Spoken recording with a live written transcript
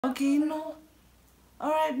Okay, no.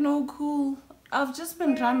 Alright, no, cool. I've just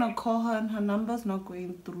been trying to call her and her number's not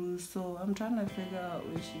going through, so I'm trying to figure out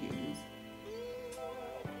where she is.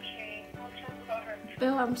 Okay, I'll try to call her.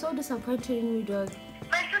 Bill, I'm so disappointed in you, dog.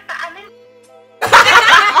 My sister, I'm in.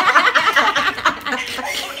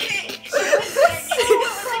 Okay.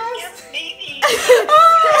 Yes, baby.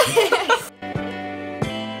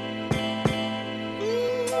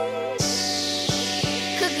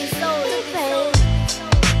 Cookie soul, pain.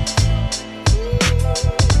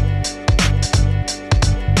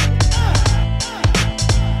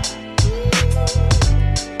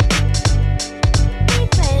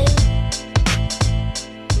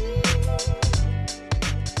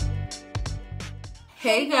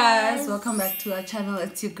 Hey guys, welcome back to our channel.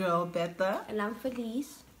 It's your girl Beta. And I'm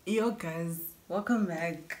Felice. Yo guys, welcome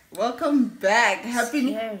back. Welcome back.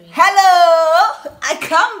 Happy Scary. Hello! I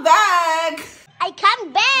come back! I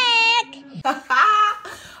come back!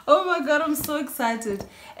 Oh my god, I'm so excited.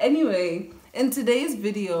 Anyway, in today's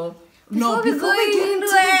video, before we get into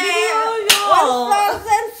the video, y'all.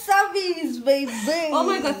 and subbies, baby. Oh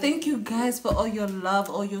my god, thank you guys for all your love,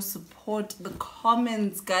 all your support, the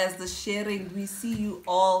comments, guys, the sharing. We see you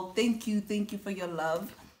all. Thank you for your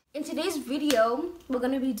love. In today's video, we're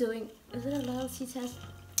gonna be doing. Is it a loyalty test?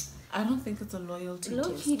 I don't think it's a loyalty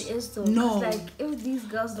Low test. key it is though. No. Like if these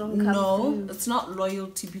girls don't come No, through, it's not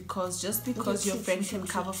loyalty because just because your friend can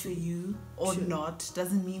cover for you or not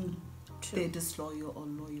doesn't mean they're disloyal or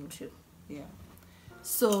loyal. True. Yeah.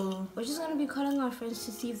 So we're just gonna be calling our friends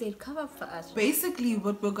to see if they'd cover for us. basically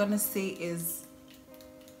what we're gonna say is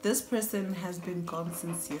this person has been gone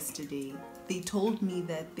since yesterday. They told me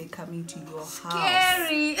that they're coming to your house.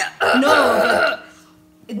 Scary. No,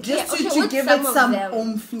 but just Okay, to with give some it of some them.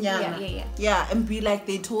 oomph, Yeah. And be like,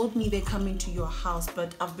 they told me they're coming to your house,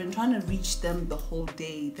 but I've been trying to reach them the whole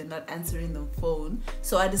day. They're not answering the phone,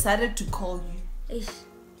 so I decided to call you. Ish.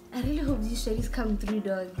 I really hope these shorties come through,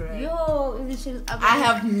 dog. Right. Yo, if these shorties. I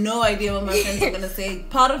have no idea what my friends are gonna say.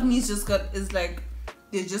 Part of me is like,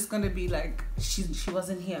 they're just gonna be like, she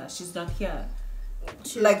wasn't here, she's not here.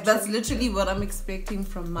 True, Like that's literally what I'm expecting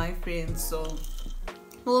from my friends. So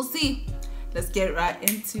we'll see. Let's get right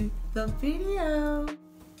into the video.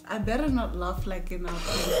 I better not laugh like in our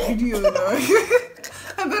video though.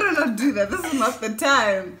 I better not do that. This is not the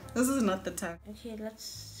time. This is not the time. Okay,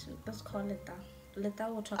 let's call Lita. Lita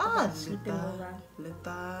will talk about sleeping over.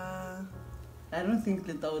 Lita. I don't think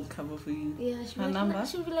Lita would cover for you. Yeah, Her number?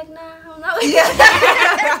 She'll be like, nah, I'm not.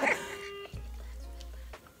 Yeah.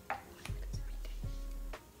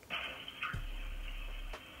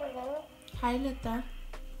 Hello. Hi Lita.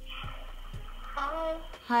 Hi.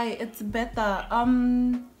 Hi, it's Beta.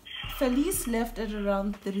 Felice left at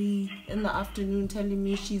around 3 in the afternoon telling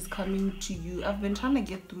me she's coming to you. I've been trying to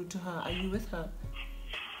get through to her. Are you with her?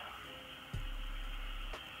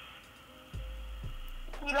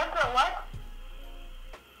 You left her what?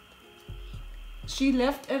 She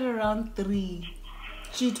left at around 3.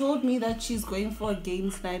 She told me that she's going for a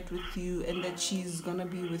games night with you and that she's gonna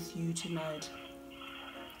be with you tonight.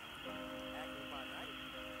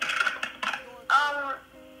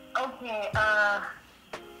 Okay, no,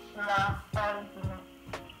 I haven't seen her.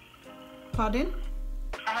 Pardon?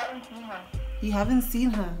 I haven't seen her. You haven't seen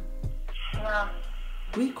her? Yeah,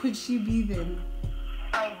 Where could she be then?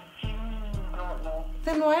 I genuinely don't know.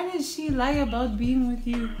 Then why did she lie about being with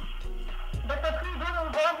you? But the please don't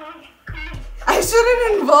involve me. Please. I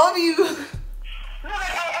shouldn't involve you. No,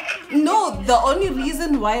 like, I actually... No, the only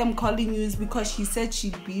reason why I'm calling you is because she said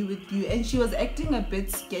she'd be with you and she was acting a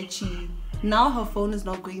bit sketchy. Now her phone is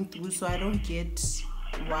not going through, so I don't get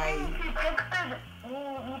why.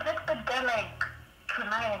 You texted her like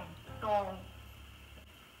tonight, so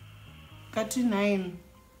Got to 9.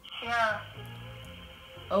 yeah,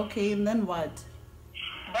 Okay, and then what?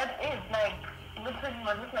 that is like literally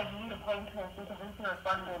was just like you to point her because then she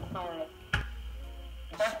responded, so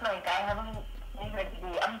that's like I haven't seen her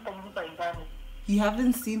today. I'm thinking for example. You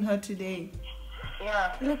haven't seen her today.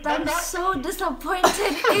 Yeah. Lita, I'm so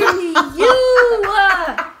disappointed in you.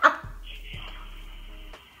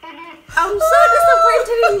 I'm so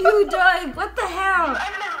disappointed in you, dog. What the hell? I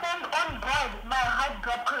understand on God, my heart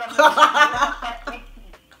dropped because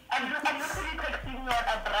I'm literally texting you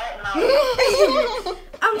at right now.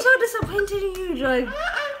 I'm so disappointed in you, dog.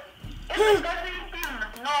 It's doesn't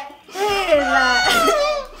no. Hey,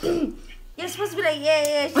 you're supposed to be like,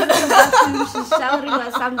 yeah, she's in the bathroom, she's showering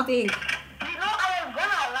or something. You know, I was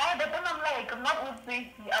gonna lie, but then I'm like, I'm not with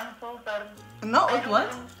Tracy. I'm so sorry. Not with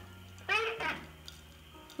what? Tracy.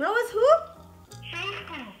 Not with who?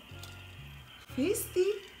 Tracy. Feisty?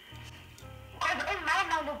 Because in my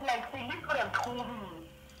mind, it's like, Felice could have told me.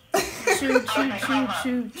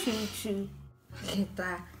 True. I get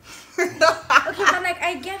that. Okay, but like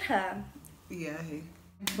I get her. Yeah, hey.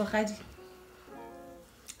 Bokhadi.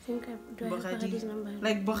 I think do I have Bokhadi's number?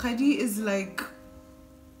 Like Bokhadi is like.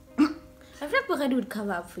 I feel like Bokhadi would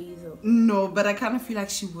cover up for you though. No, but I kind of feel like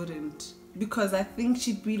she wouldn't, because I think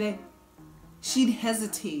she'd be like, she'd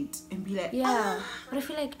hesitate and be like, yeah. But I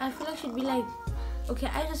feel like she'd be like, okay.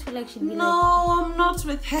 I just feel like she'd be no, like, I'm not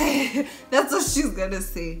with her. That's what she's gonna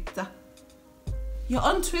say. You're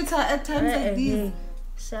on Twitter at times like these.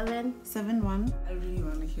 7-1. I really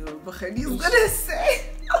want to hear what Bokhadi's gonna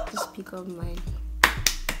say. Just speak of mine.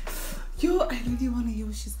 Yo, I really want to hear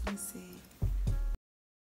what she's gonna say.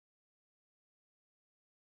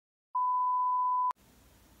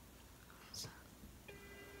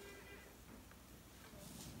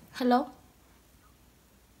 Hello?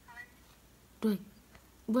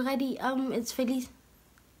 Bokhadi, it's Felice.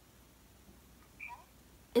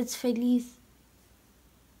 It's Felice.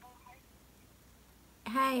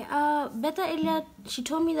 Hi, Beta earlier, she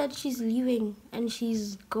told me that she's leaving and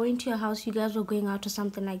she's going to your house. You guys were going out or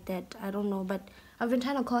something like that. I don't know, but I've been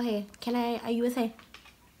trying to call her. Are you with her?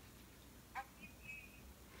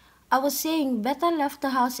 I was saying, Beta left the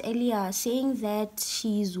house earlier saying that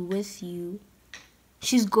she's with you.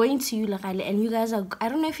 She's going to you, like, and you guys are, I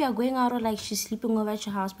don't know if you're going out or like she's sleeping over at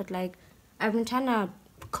your house, but like, I've been trying to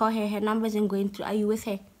call her. Her number isn't going through. Are you with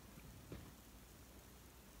her?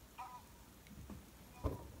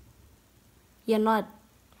 You're not.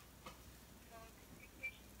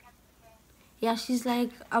 Yeah, she's like,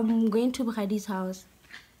 I'm going to Bokhadi's house.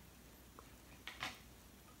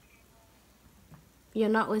 You're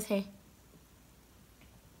not with her.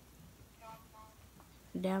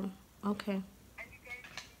 Damn. Okay.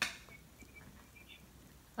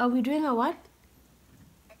 Are we doing a what?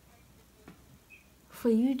 For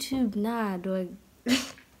YouTube? Nah, dog.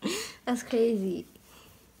 That's crazy.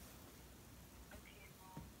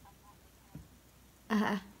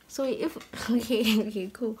 So if okay,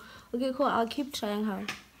 cool. Okay, cool. I'll keep trying her.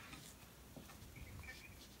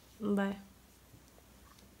 Bye.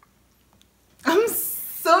 I'm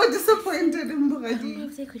so disappointed in I don't know Bokhadi.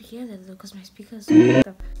 if they could hear that though, because my speakers are so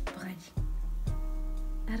up. Bokhadi.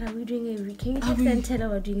 Are we doing a can you text and tell her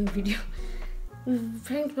we're doing a video? We've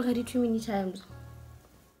pranked Bokhadi too many times.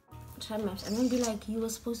 Try maps. I'm gonna be like, you were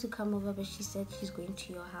supposed to come over, but she said she's going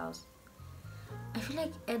to your house. I feel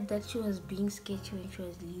like Ed that she was being sketchy when she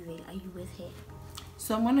was leaving. Are you with her?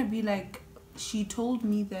 So I'm gonna be like, she told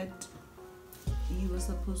me that you were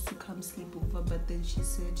supposed to come sleep over, but then she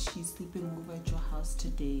said she's sleeping over at your house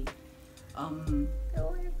today.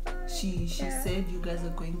 She said you guys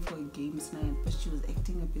are going for a games night, but she was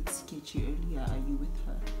acting a bit sketchy earlier. Are you with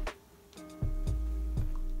her?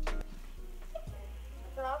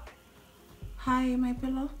 Hello? Hi, my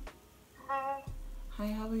pillow. Hi. Hi,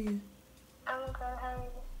 how are you? I'm good. How are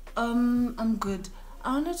you? I'm good.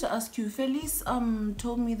 I wanted to ask you, Felice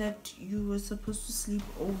told me that you were supposed to sleep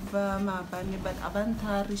over Mabane, but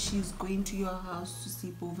Avantari, she's going to your house to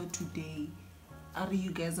sleep over today. Ari,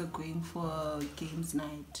 you guys are going for a games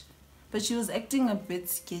night. But she was acting a bit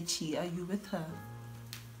sketchy. Are you with her?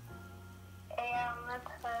 Yeah, I'm with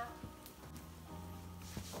her.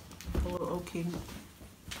 Oh, okay.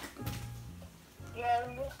 Yeah,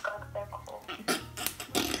 we just got back home.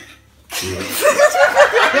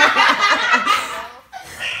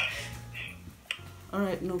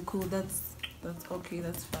 Alright, no, cool. That's okay,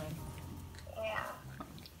 that's fine. Yeah.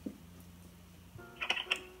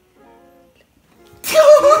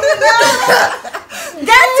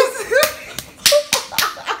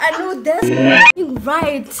 I know that's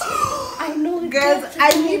right. I know. Guys,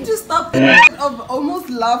 I need to stop the of almost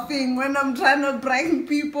laughing when I'm trying to prank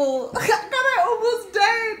people. God, I almost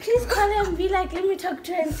died. Please call her and be like, let me talk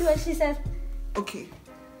to her and see what she says. Okay.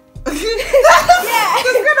 Yeah.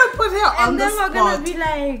 Just gonna put her on And the then spot. we're gonna be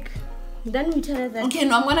like, then we tell her that. Okay,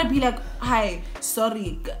 no, I'm gonna be like, hi,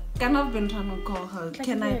 sorry, can I've been trying to call her. Like,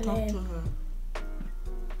 Can I talk really? to her?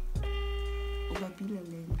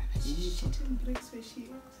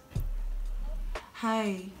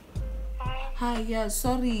 Hi. Hi, yeah,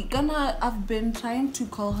 sorry. I've been trying to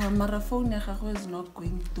call her. My phone is not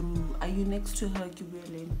going through. Are you next to her,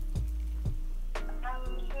 Kibele? She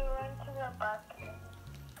went to the bathroom.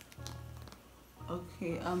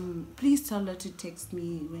 Okay, please tell her to text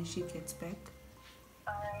me when she gets back.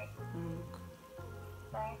 Alright.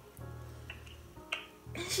 Bye.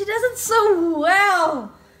 She does it so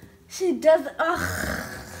well. She does. Ugh.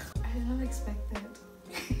 I did not expect that.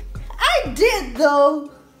 I did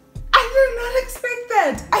though. I did not expect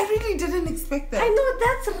that. I really didn't expect that. I know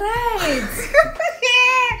that's right.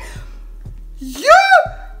 You!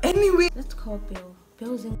 Anyway. Let's call Bill.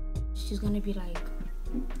 Bill's in. She's gonna be like,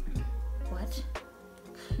 what?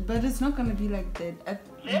 But it's not gonna be like that.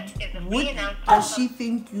 This is a Would, beta. does she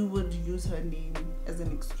think you would use her name as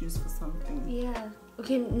an excuse for something? Yeah.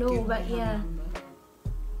 Okay, no, Give me but her yeah. number.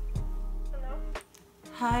 Hello?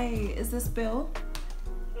 Hi, is this Bill?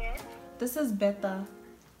 Yes? This is Beta.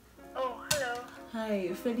 Oh, hello. Hi,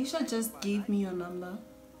 Felicia just gave me your number.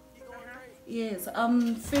 Yes,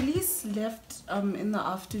 Felice left in the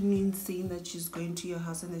afternoon saying that she's going to your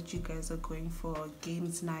house and that you guys are going for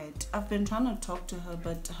games night. I've been trying to talk to her,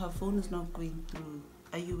 but her phone is not going through.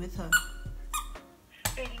 Are you with her?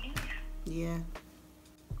 Really? Yeah.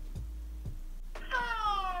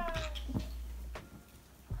 Oh.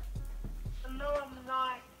 No, I'm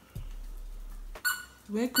not.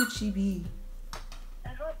 Where could she be? I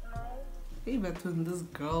don't know. Hey, but when this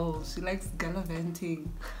girl, she likes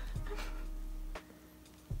gallivanting.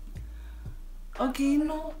 Okay,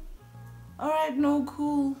 no. Alright, no,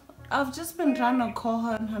 cool. I've just been trying to call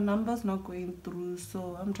her and her number's not going through,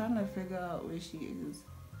 so I'm trying to figure out where she is.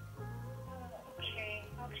 Okay,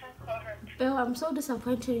 I'll try to call her. Bill, I'm so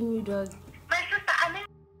disappointed in you, dog. My sister, I'm in.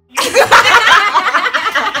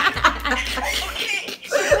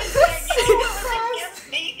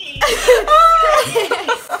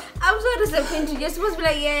 I'm so disappointed. You're supposed to be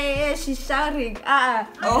like, yeah, she's shouting.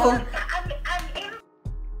 Oh. I'm in.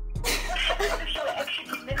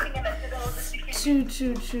 Actually missing and I said, oh, this is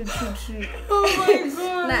True. Oh my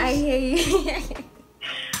god. Nah, I hear you.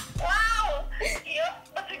 wow. Yeah,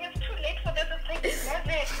 but it's too late for this. It's like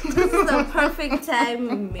 11. This is the perfect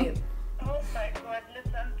time, babe. Oh my god,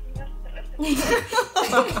 listen. You have to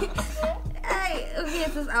listen. Hey, okay,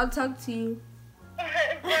 sis, I'll talk to you.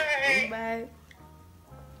 Bye. Bye.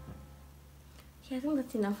 Okay, I think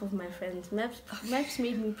that's enough of my friends. Maps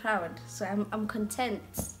made me proud, so I'm content.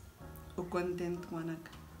 Content, Wanak.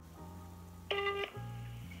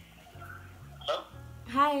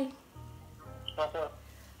 Hi. What's up?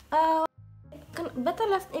 Beta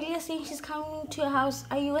left earlier saying she's coming to your house.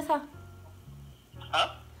 Are you with her? Huh?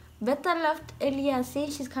 Beta left earlier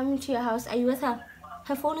saying she's coming to your house. Are you with her?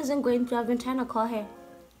 Her phone isn't going through. I've been trying to call her.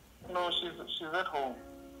 No, she's at home.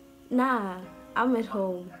 Nah, I'm at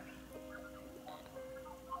home.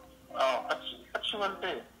 Oh, but she went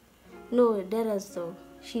there. No, that is though.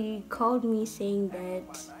 She called me saying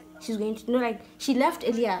that she's going to. No, like she left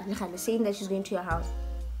earlier, saying that she's going to your house.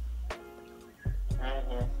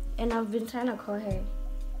 Mm-hmm. And I've been trying to call her.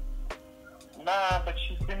 Nah, but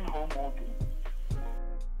she's been home all day.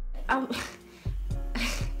 I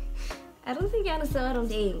don't think you understand what I'm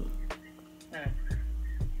saying. Hmm.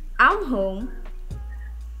 I'm home.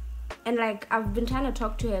 And like I've been trying to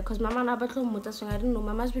talk to her because Mama so I didn't know.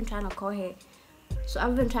 Mama's been trying to call her. So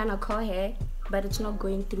I've been trying to call her, but it's not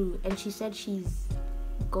going through. And she said she's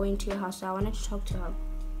going to your house, so I wanted to talk to her.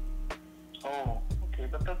 Oh, okay,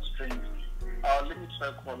 but that's strange. Let me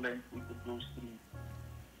try calling if it goes through.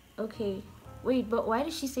 Okay. Wait, but why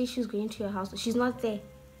did she say she was going to your house? She's not there.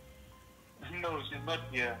 No, she's not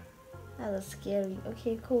here. That was scary.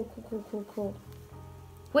 Okay, cool.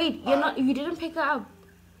 Wait, you didn't pick her up.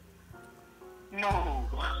 No.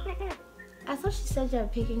 I thought she said you were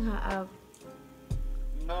picking her up.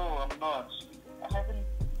 No, I'm not. I haven't.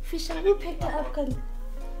 Fisher, who picked her up? It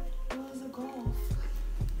was a golf.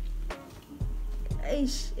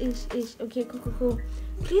 Ish. Okay, cool.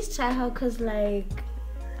 Please try her, cause like,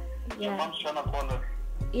 Your yeah. mom's trying to call her.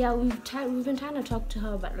 Yeah, we've been trying to talk to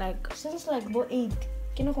her, but like since like about 8,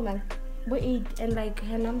 and like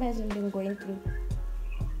her number hasn't been going through.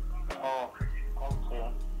 Oh, okay.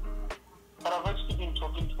 But I've actually been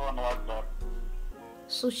talking to her on WhatsApp.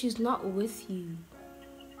 So she's not with you.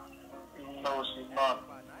 No, she's not.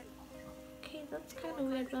 Okay, that's kind of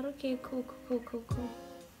weird, but okay, cool.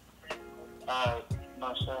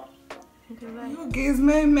 No, sure. Okay, bye. You guys,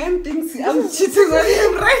 my man thinks I'm cheating on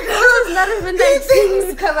him right now. This is not even like things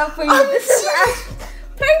to come up for you. This is us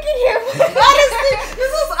pranking him. Honestly,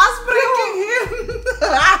 this is us pranking him.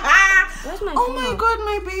 Where's my Oh phone? my god,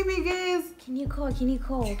 my baby, guys. Can you call?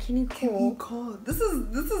 Call. This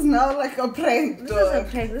is now like a prank, This dog. is a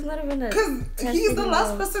prank. This is not even a. Because test he's the video.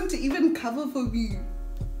 last person to even cover for me.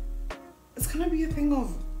 It's gonna be a thing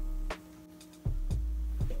of.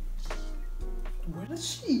 Where is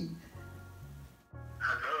she?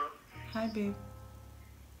 Hello? Hi, babe.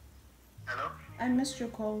 Hello? I missed your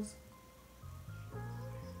calls.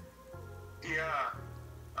 Yeah.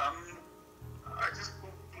 I just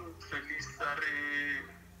spoke to Felice.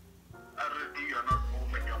 Already you're not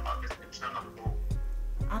home and your mom is been trying to go.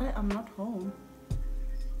 I'm not home.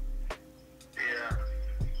 Yeah.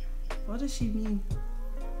 What does she mean?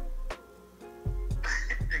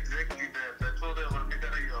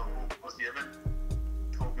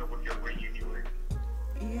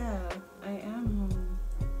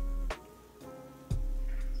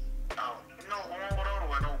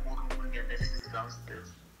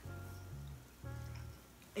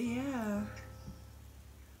 Yeah.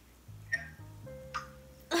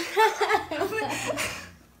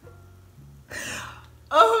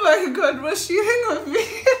 Oh my god, we're shooting a video.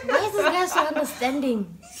 Why is this guy so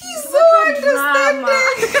understanding? He's so understanding.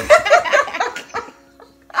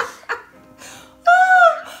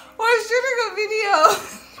 We're shooting a video.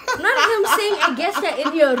 Not him saying, I guess they're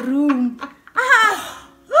in your room.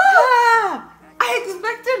 I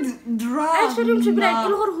expected drama. I expected him to be like,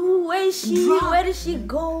 who, where is she? Where did she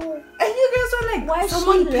go? And you guys were like, why is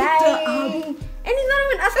someone she picked her lying? up. And he's not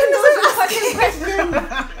even asking those important questions.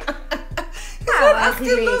 He's not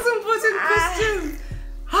asking those important questions.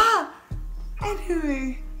 Anyway.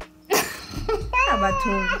 How about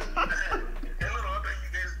him?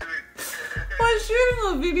 We're shooting a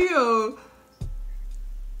video.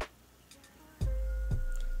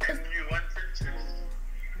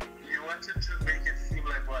 You wanted to make it seem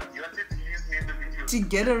like what? You wanted to use me in the video. To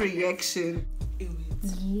get a reaction.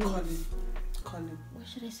 Yes. Colin. What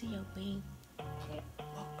should I say you're waiting?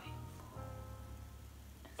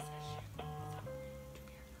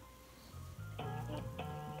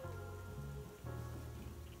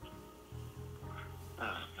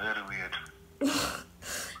 Very weird.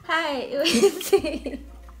 Hi.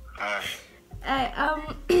 Hi.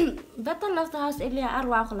 Better left the house earlier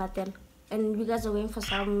and you guys are going for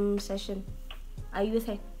some session. Are you with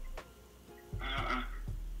her?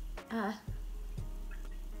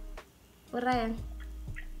 What Ryan?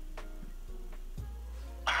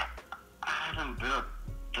 I haven't been up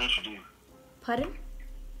there today. Pardon?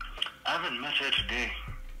 I haven't met her today.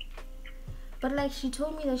 But like she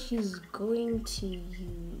told me that she's going to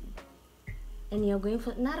you. And you're going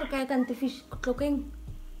for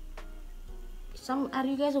some are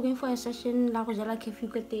you guys going for a session like or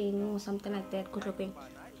something like that?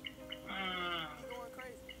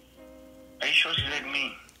 Are you sure she's like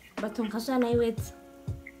me? But I wait.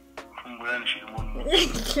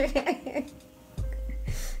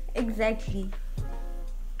 Exactly.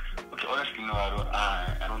 Okay, honestly no,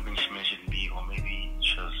 I don't think she mentioned me, or maybe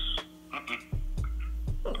she was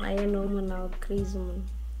I know man now crazy man.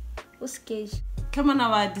 What's case? Come on,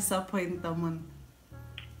 I disappoint them man.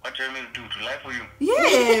 What do you mean to do? To lie for you?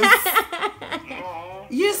 Yes. No.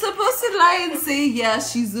 You're supposed to lie and say, yeah,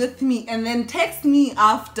 she's with me, and then text me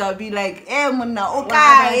after, be like, eh, muna,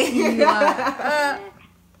 okay.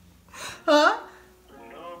 Huh?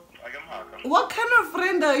 No, I am not. What kind of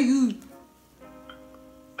friend are you?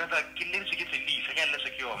 But I can't let you get a lease. I can't let you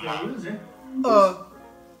secure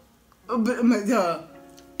But,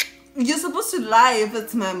 you're supposed to lie if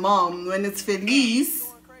it's my mom. When it's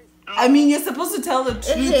Felice, I mean, you're supposed to tell the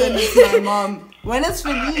truth when it's my mom. When it's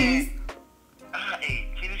Felice, I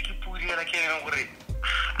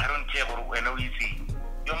don't care what you see.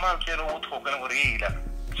 Your mom can't know what talking about it.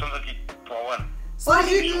 So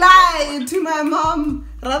you lie to my mom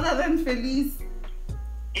rather than Felice.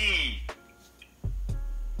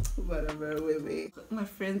 Whatever, wait. My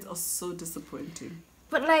friends are so disappointing.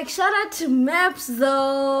 But like shout out to Maps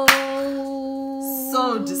though.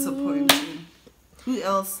 So disappointing. Who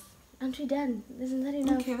else? Aren't we done? Isn't that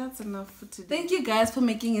enough? Okay, that's enough for today. Thank you guys for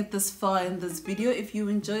making it this far in this video. If you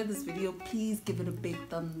enjoyed this video, please give it a big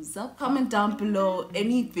thumbs up. Comment down below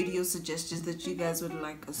any video suggestions that you guys would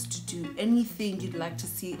like us to do. Anything you'd like to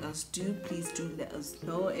see us do, please do let us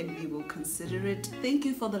know and we will consider it. Thank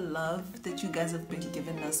you for the love that you guys have been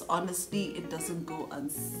giving us. Honestly, it doesn't go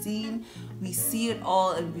unseen. We see it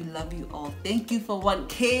all and we love you all. Thank you for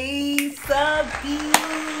 1K subs.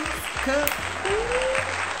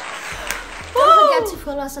 Don't forget to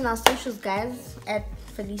follow us on our socials, guys, at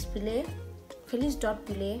felice.pile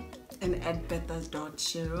and at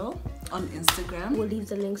beta.cheryl on Instagram. We'll leave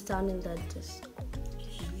the links down in the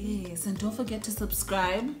description. Yes, and don't forget to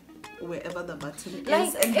subscribe wherever the button is,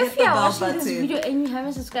 like, and hit if the you're bell watching button. this video and you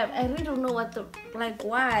haven't subscribed, I really don't know what the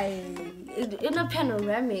why in a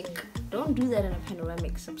panoramic. Don't do that in a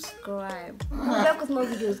panoramic. Subscribe. We'll be back with more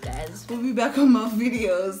videos, guys. We'll be back on more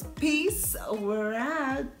videos. Peace. We're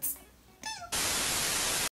out.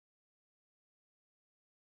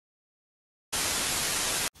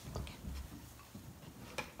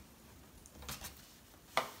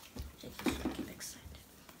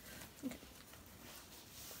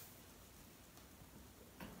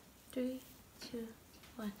 Three, 2,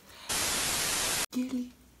 1.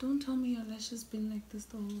 Gilly, don't tell me your lashes been like this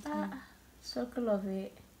the whole time. Circle of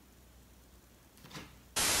it.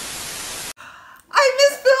 I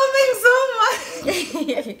miss filming so much.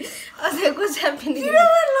 I was like, what's happening? You know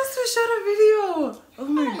what? Last we shot a video. Oh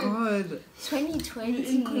my god.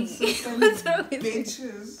 2020. What's wrong with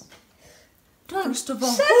bitches? Don't. First of all,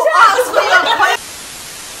 who asked for your question?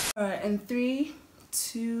 Alright, in 3,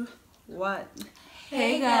 2, 1.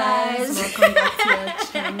 Hey guys, Welcome back to our